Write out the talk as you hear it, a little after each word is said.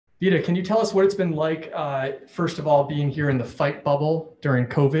Vita, can you tell us what it's been like, first of all, being here in the fight bubble during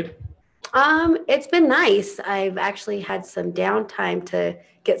COVID? It's been nice. I've actually had some downtime to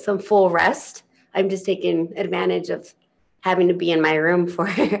get some full rest. I'm just taking advantage of having to be in my room for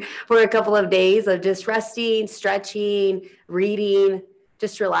for a couple of days of just resting, stretching, reading,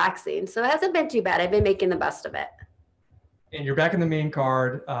 just relaxing. So it hasn't been too bad. I've been making the best of it. And you're back in the main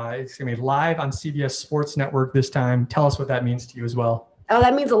card. It's going to be live on CBS Sports Network this time. Tell us what that means to you as well. Oh,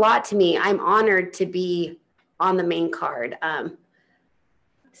 that means a lot to me. I'm honored to be on the main card.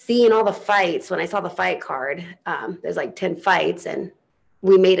 Seeing all the fights, when I saw the fight card, there's like 10 fights and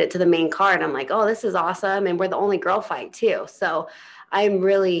we made it to the main card. I'm like, oh, this is awesome. And we're the only girl fight too. So I'm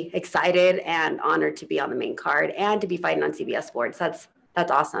really excited and honored to be on the main card and to be fighting on CBS Sports. That's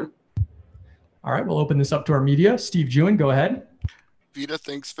awesome. All right, we'll open this up to our media. Steve Jewin, go ahead. Vita,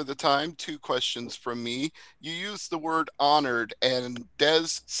 thanks for the time. 2 questions from me. You used the word honored, and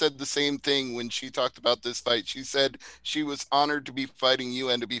Des said the same thing when she talked about this fight. She said she was honored to be fighting you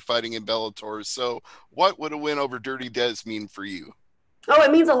and to be fighting in Bellator. So what would a win over Dirty Des mean for you? Oh,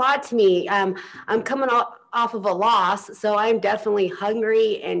 it means a lot to me. I'm coming off of a loss, so I'm definitely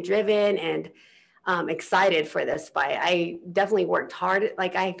hungry and driven and excited for this fight. I definitely worked hard.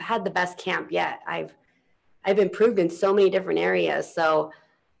 Like, I've had the best camp yet. I've improved in so many different areas. So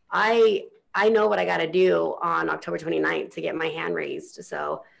I know what I got to do on October 29th to get my hand raised.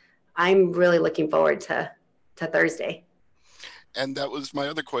 So I'm really looking forward to Thursday. And that was my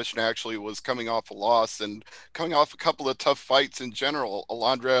other question, actually, was coming off a loss and coming off a couple of tough fights in general.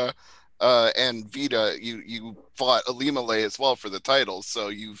 Alondra and Vita, you fought Alimale as well for the titles. So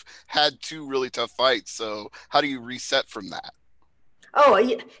you've had 2 really tough fights. So how do you reset from that? Oh,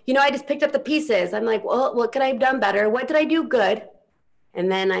 I just picked up the pieces. I'm like, well, what could I have done better? What did I do good?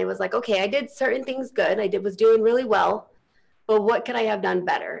 And then I was like, okay, I did certain things good. Was doing really well, but what could I have done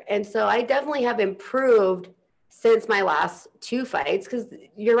better? And so I definitely have improved since my last 2 fights, because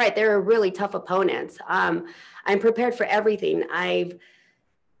you're right, they're really tough opponents. I'm prepared for everything. I've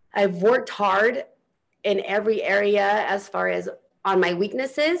worked hard in every area as far as on my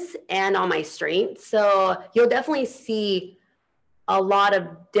weaknesses and on my strengths. So you'll definitely see a lot of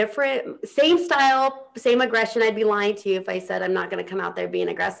different, same style, same aggression. I'd be lying to you if I said I'm not going to come out there being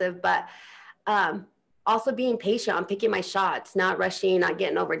aggressive, but also being patient on picking my shots, not rushing, not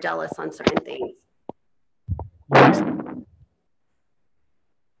getting over jealous on certain things.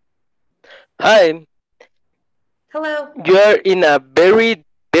 Hi. Hello. You're in a very,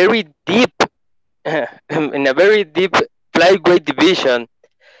 very deep, in a very deep flyweight division.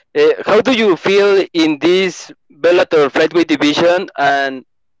 How do you feel in this Bellator flyweight division, and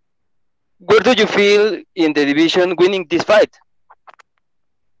where do you feel in the division winning this fight?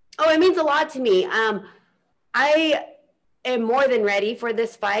 Oh, it means a lot to me. I am more than ready for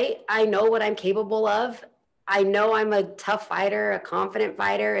this fight. I know what I'm capable of. I know I'm a tough fighter, a confident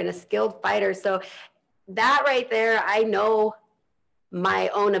fighter, and a skilled fighter. So that right there, I know my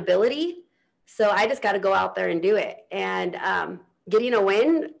own ability. So I just got to go out there and do it. And getting a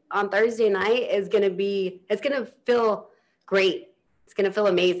win on Thursday night is going to feel great. It's going to feel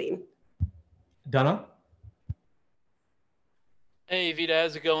amazing. Donna? Hey, Vita,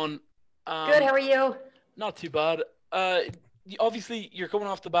 how's it going? Good, how are you? Not too bad. Obviously, you're coming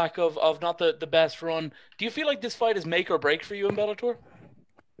off the back of not the best run. Do you feel like this fight is make or break for you in Bellator?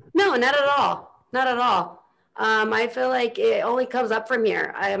 No, not at all. Not at all. I feel like it only comes up from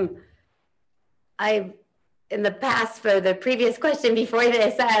here. I've in the past, for the previous question before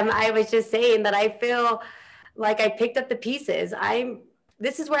this, I was just saying that I feel like I picked up the pieces.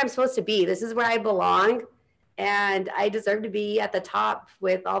 This is where I'm supposed to be. This is where I belong. And I deserve to be at the top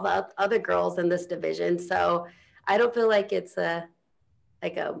with all the other girls in this division. So I don't feel like it's a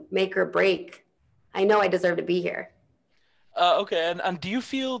make or break. I know I deserve to be here. Okay, and do you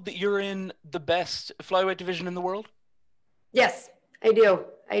feel that you're in the best flyweight division in the world? Yes, I do.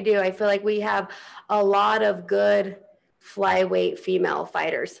 I feel like we have a lot of good flyweight female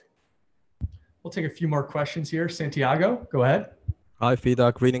fighters. We'll take a few more questions here. Santiago, go ahead. Hi, Vida.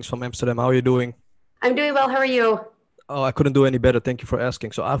 Greetings from Amsterdam. How are you doing? I'm doing well. How are you? Oh, I couldn't do any better. Thank you for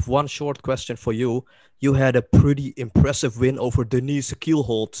asking. So I have one short question for you. You had a pretty impressive win over Denise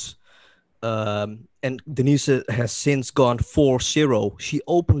Kielholtz. And Denise has since gone 4-0. She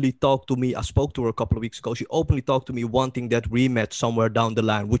openly talked to me. I spoke to her a couple of weeks ago. She openly talked to me wanting that rematch somewhere down the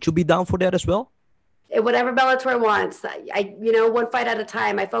line. Would you be down for that as well? Whatever Bellator wants. I one fight at a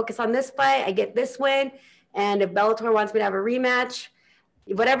time. I focus on this fight. I get this win. And if Bellator wants me to have a rematch,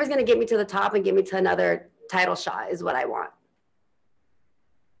 whatever's going to get me to the top and get me to another title shot is what I want.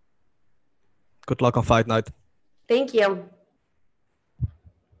 Good luck on fight night. Thank you.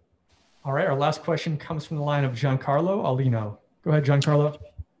 All right, our last question comes from the line of Giancarlo Aulino. Go ahead, Giancarlo.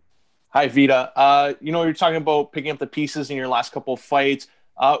 Hi, Vita. You're talking about picking up the pieces in your last couple of fights.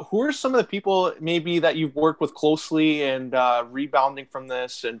 Who are some of the people maybe that you've worked with closely and rebounding from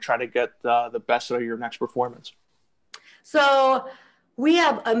this and trying to get the best out of your next performance? So we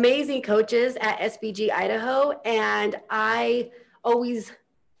have amazing coaches at SBG Idaho, and I always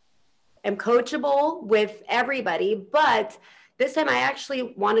am coachable with everybody, but this time I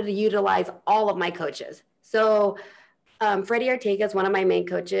actually wanted to utilize all of my coaches. So Veta Arteaga is one of my main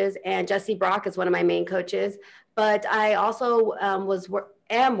coaches, and Jesse Brock is one of my main coaches. But I also was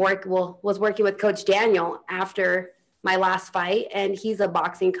working with Coach Daniel after my last fight, and he's a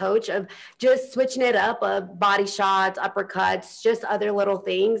boxing coach of just switching it up, body shots, uppercuts, just other little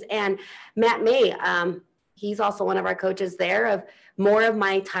things. And Matt May, he's also one of our coaches there of more of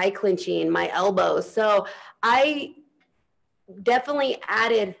my tie clinching, my elbows. So I definitely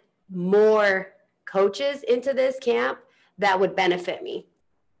added more coaches into this camp that would benefit me.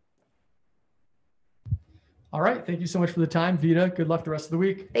 All right. Thank you so much for the time, Vita. Good luck the rest of the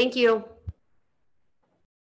week. Thank you.